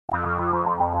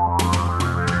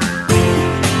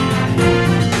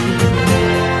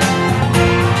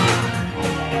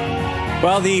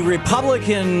Well, the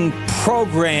Republican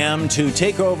program to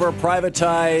take over,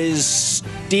 privatize,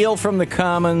 steal from the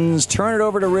commons, turn it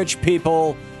over to rich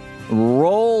people,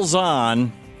 rolls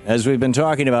on. As we've been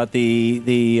talking about,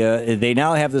 they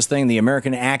now have this thing, the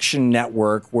American Action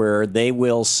Network, where they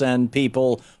will send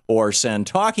people or send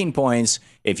talking points,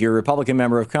 if you're a Republican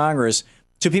member of Congress,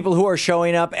 to people who are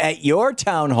showing up at your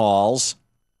town halls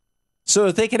so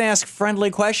that they can ask friendly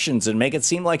questions and make it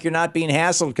seem like you're not being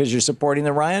hassled because you're supporting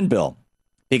the Ryan bill.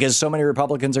 Because so many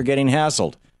Republicans are getting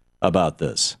hassled about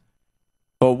this.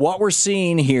 But what we're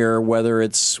seeing here, whether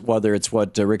it's what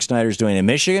Rick Snyder's doing in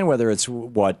Michigan, whether it's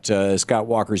what Scott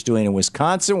Walker's doing in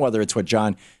Wisconsin, whether it's what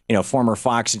former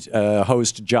Fox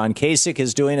host John Kasich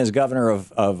is doing as governor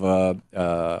of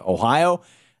Ohio,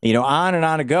 on and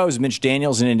on it goes. Mitch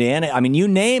Daniels in Indiana. I mean, you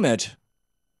name it.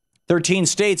 13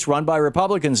 states run by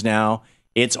Republicans now.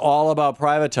 It's all about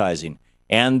privatizing.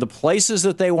 And the places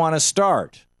that they want to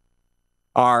start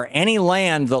are any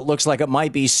land that looks like it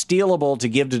might be stealable to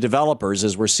give to developers,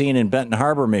 as we're seeing in Benton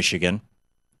Harbor, Michigan,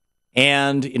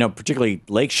 and particularly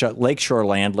lakeshore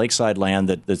land, lakeside land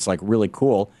that's like really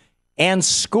cool, and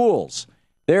schools.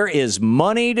 There is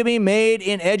money to be made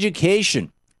in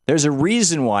education. There's a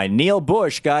reason why Neil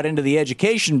Bush got into the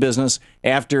education business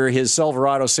after his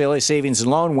Silverado savings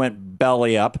and loan went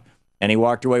belly up, and he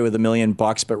walked away with $1 million,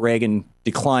 but Reagan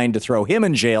declined to throw him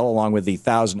in jail, along with the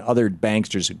 1,000 other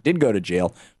banksters who did go to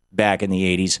jail back in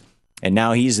the 80s. And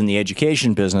now he's in the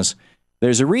education business.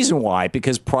 There's a reason why,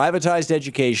 because privatized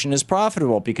education is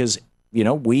profitable, because,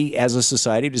 we as a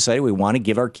society decided we want to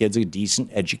give our kids a decent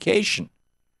education.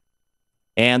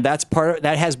 And that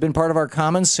has been part of our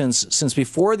commons since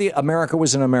before America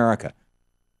was an America,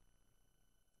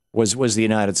 was the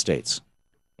United States.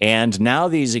 And now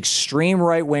these extreme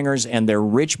right-wingers and their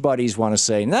rich buddies want to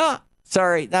say, no,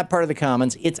 sorry, not part of the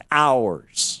commons. It's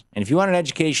ours. And if you want an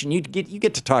education, you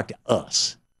get to talk to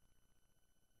us.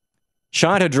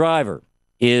 Shanta Driver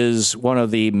is one of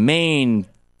the main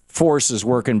forces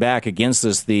working back against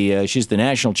this. She's the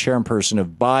national chairperson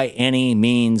of By Any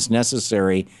Means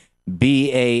Necessary.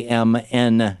 BAMN.com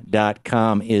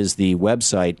is the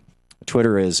website.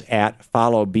 Twitter is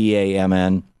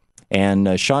 @followBAMN.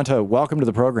 And Shanta, welcome to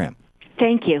the program.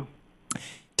 Thank you.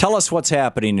 Tell us what's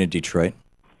happening in Detroit.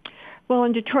 Well,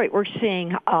 in Detroit, we're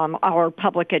seeing our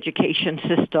public education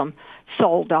system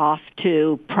sold off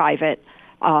to private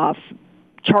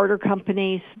charter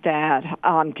companies that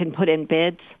can put in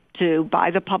bids to buy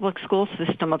the public school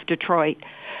system of Detroit.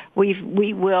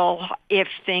 We will, if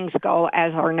things go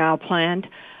as are now planned,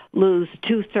 lose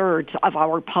 2/3 of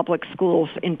our public schools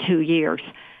in 2 years.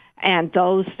 And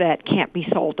those that can't be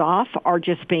sold off are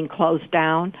just being closed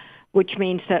down, which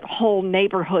means that whole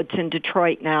neighborhoods in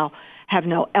Detroit now have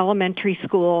no elementary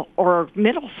school or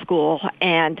middle school.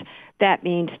 And that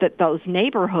means that those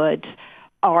neighborhoods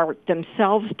are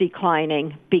themselves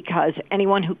declining because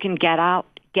anyone who can get out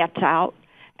gets out.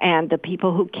 And the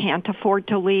people who can't afford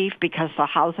to leave because the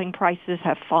housing prices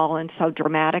have fallen so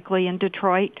dramatically in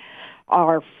Detroit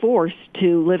are forced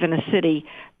to live in a city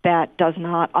that does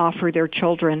not offer their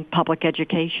children public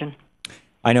education.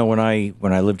 I know when I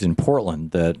lived in Portland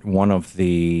that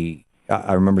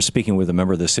I remember speaking with a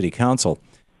member of the city council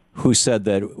who said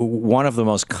that one of the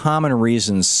most common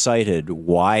reasons cited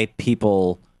why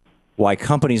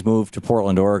companies moved to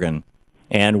Portland, Oregon,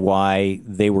 and why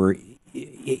they were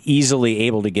easily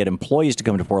able to get employees to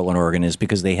come to Portland, Oregon, is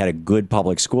because they had a good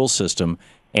public school system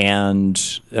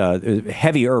and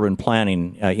heavy urban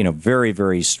planning, very,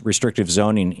 very restrictive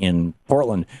zoning in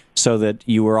Portland, so that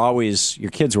your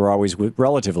kids were always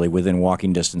relatively within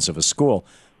walking distance of a school,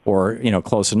 or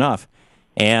close enough.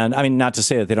 And I mean, not to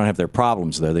say that they don't have their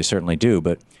problems there; they certainly do.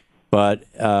 But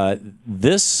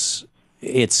this,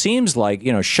 it seems like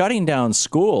shutting down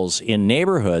schools in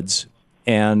neighborhoods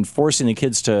and forcing the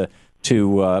kids to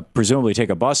presumably take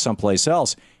a bus someplace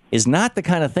else is not the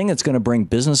kind of thing that's going to bring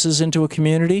businesses into a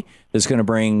community, that's going to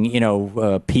bring,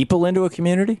 people into a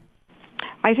community?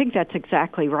 I think that's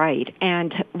exactly right.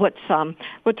 And what's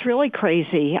really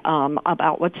crazy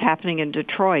about what's happening in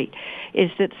Detroit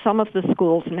is that some of the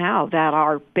schools now that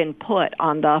are been put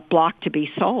on the block to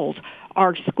be sold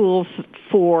are schools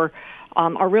are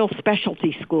real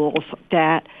specialty schools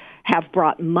that have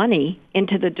brought money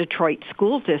into the Detroit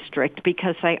school district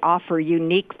because they offer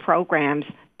unique programs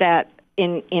that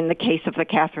in the case of the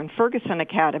Catherine Ferguson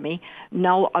Academy,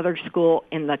 no other school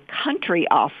in the country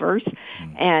offers.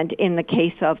 And in the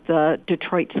case of the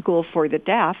Detroit School for the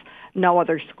Deaf, no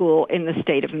other school in the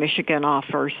state of Michigan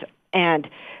offers. And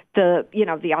the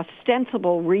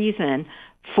ostensible reason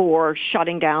for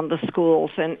shutting down the schools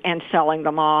and selling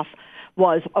them off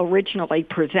was originally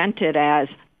presented as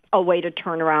a way to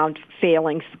turn around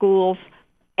failing schools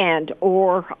and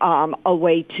or a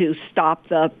way to stop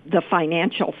the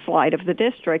financial slide of the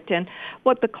district. And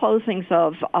what the closings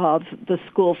of the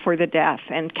School for the Deaf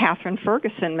and Catherine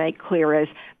Ferguson make clear is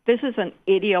this is an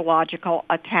ideological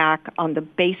attack on the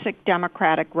basic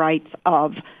democratic rights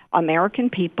of American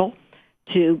people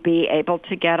to be able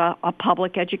to get a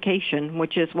public education,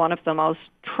 which is one of the most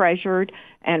treasured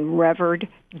and revered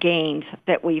gains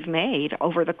that we've made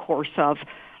over the course of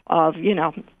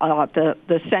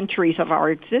the centuries of our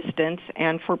existence,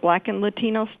 and for Black and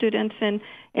Latino students in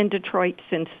Detroit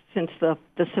since the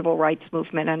civil rights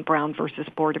movement and Brown versus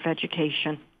Board of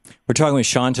Education. We're talking with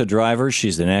Shanta Driver.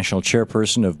 She's the national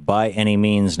chairperson of By Any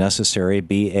Means Necessary.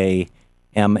 BAMN.com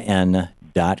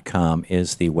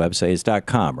is the website. It's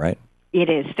 .com, right? It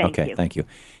is. Thank you. Okay, thank you.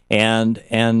 And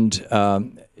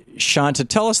Shanta,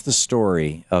 tell us the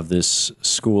story of this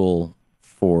school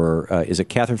for. Is it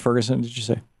Catherine Ferguson? Did you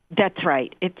say? That's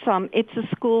right. It's a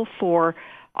school for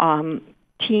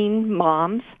teen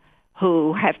moms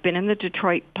who have been in the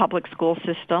Detroit public school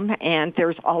system, and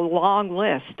there's a long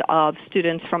list of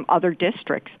students from other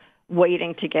districts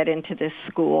waiting to get into this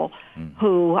school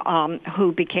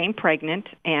who became pregnant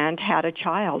and had a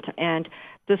child. And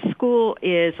the school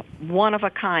is one of a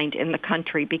kind in the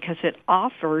country because it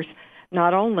offers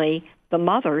not only the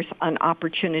mothers an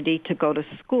opportunity to go to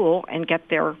school and get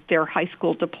their high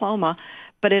school diploma,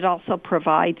 but it also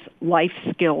provides life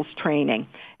skills training.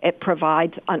 It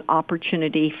provides an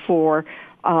opportunity for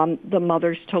the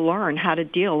mothers to learn how to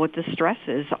deal with the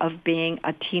stresses of being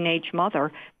a teenage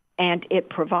mother, and it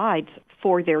provides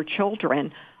for their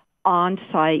children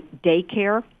on-site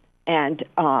daycare and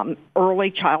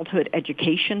early childhood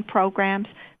education programs.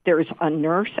 There's a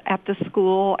nurse at the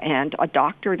school and a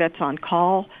doctor that's on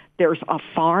call. There's a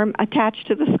farm attached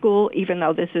to the school, even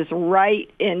though this is right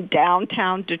in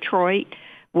downtown Detroit,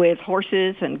 with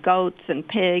horses and goats and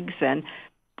pigs, and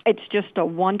it's just a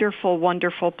wonderful,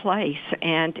 wonderful place.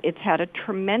 And it's had a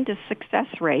tremendous success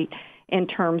rate in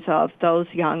terms of those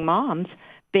young moms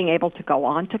being able to go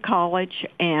on to college.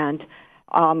 And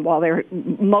while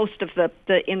most of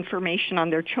the information on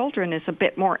their children is a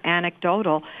bit more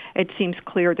anecdotal, it seems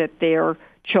clear that their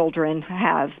children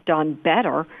have done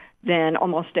better than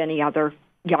almost any other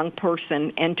young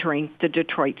person entering the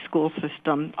Detroit school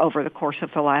system over the course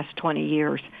of the last 20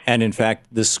 years. And in fact,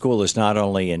 this school is not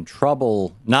only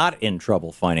not in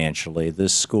trouble financially,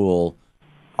 this school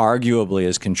arguably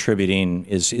is contributing,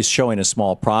 is showing a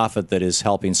small profit that is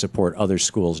helping support other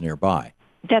schools nearby.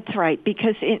 That's right,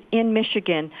 because in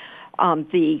Michigan,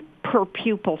 the per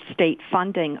pupil state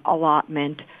funding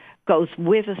allotment goes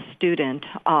with a student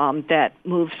that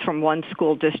moves from one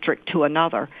school district to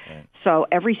another. Right. So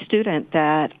every student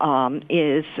that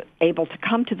is able to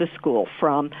come to the school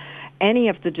from any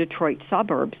of the Detroit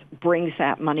suburbs brings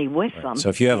that money with them. So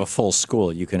if you have a full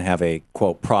school, you can have a,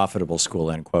 quote, profitable school,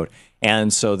 end quote.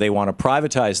 And so they want to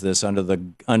privatize this under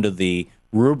the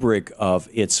rubric of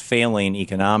it's failing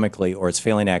economically or it's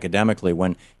failing academically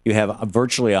when you have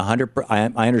virtually 100%,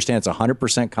 I understand it's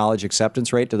 100% college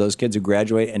acceptance rate to those kids who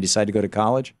graduate and decide to go to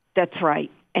college? That's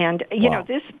right. And, you know,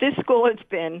 this school has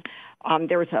been,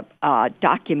 there was a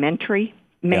documentary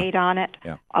made on it.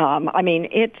 Yeah. I mean,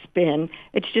 it's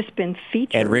just been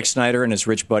featured. And Rick Snyder and his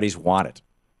rich buddies want it.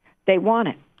 They want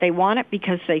it. They want it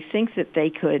because they think that they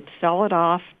could sell it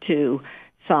off to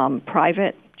some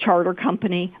private charter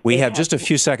company. We have just a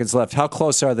few seconds left. How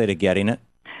close are they to getting it?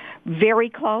 Very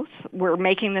close. We're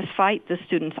making this fight. The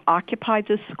students occupied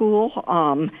the school,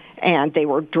 and they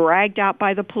were dragged out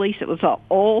by the police. It was an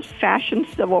old-fashioned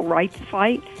civil rights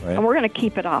fight, and we're going to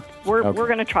keep it up. We're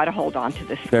going to try to hold on to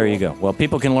this school. There you go. Well,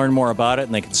 people can learn more about it,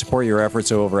 and they can support your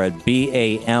efforts over at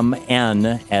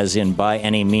BAMN, as in By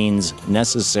Any Means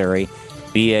Necessary,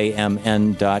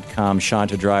 BAMN.com.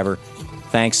 Shanta Driver,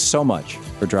 thanks so much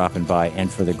for dropping by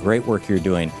and for the great work you're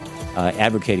doing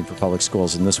advocating for public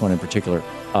schools, and this one in particular.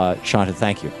 Shanta,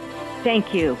 thank you.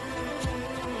 Thank you.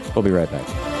 We'll be right back.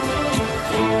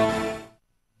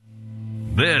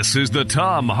 This is the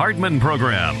Thom Hartmann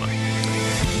Program.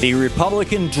 The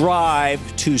Republican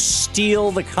drive to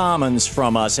steal the commons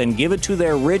from us and give it to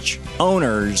their rich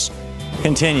owners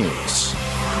continues.